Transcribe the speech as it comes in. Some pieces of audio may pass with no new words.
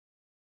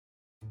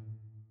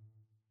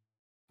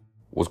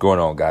What's going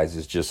on, guys?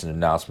 It's just an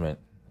announcement.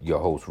 Your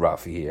host,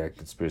 Rafi here at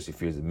Conspiracy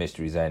Fears and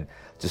Mysteries. And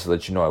just to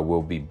let you know, I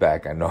will be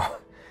back. I know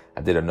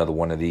I did another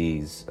one of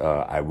these.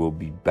 I will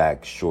be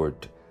back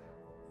short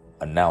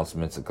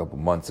announcements a couple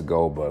months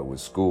ago, but with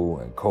school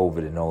and COVID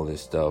and all this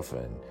stuff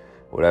and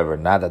whatever.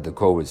 Not that the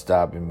COVID's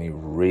stopping me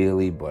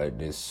really, but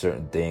there's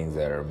certain things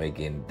that are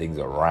making things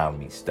around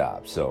me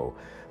stop.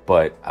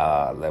 But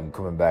I'm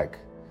coming back.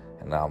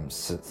 And I'm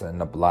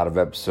setting up a lot of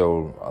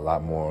episodes, a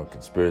lot more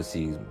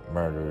conspiracies,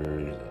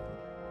 murders,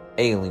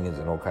 aliens,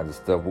 and all kinds of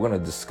stuff. We're going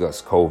to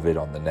discuss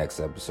COVID on the next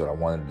episode. I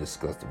wanted to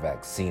discuss the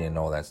vaccine and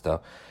all that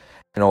stuff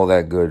and all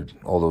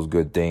those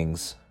good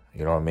things.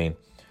 You know what I mean?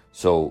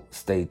 So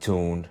stay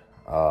tuned.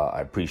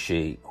 I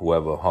appreciate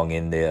whoever hung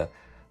in there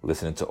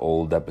listening to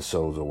old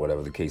episodes or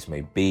whatever the case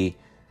may be.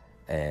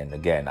 And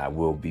again, I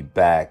will be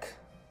back.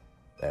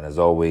 And as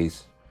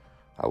always,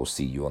 I will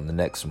see you on the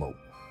next smoke.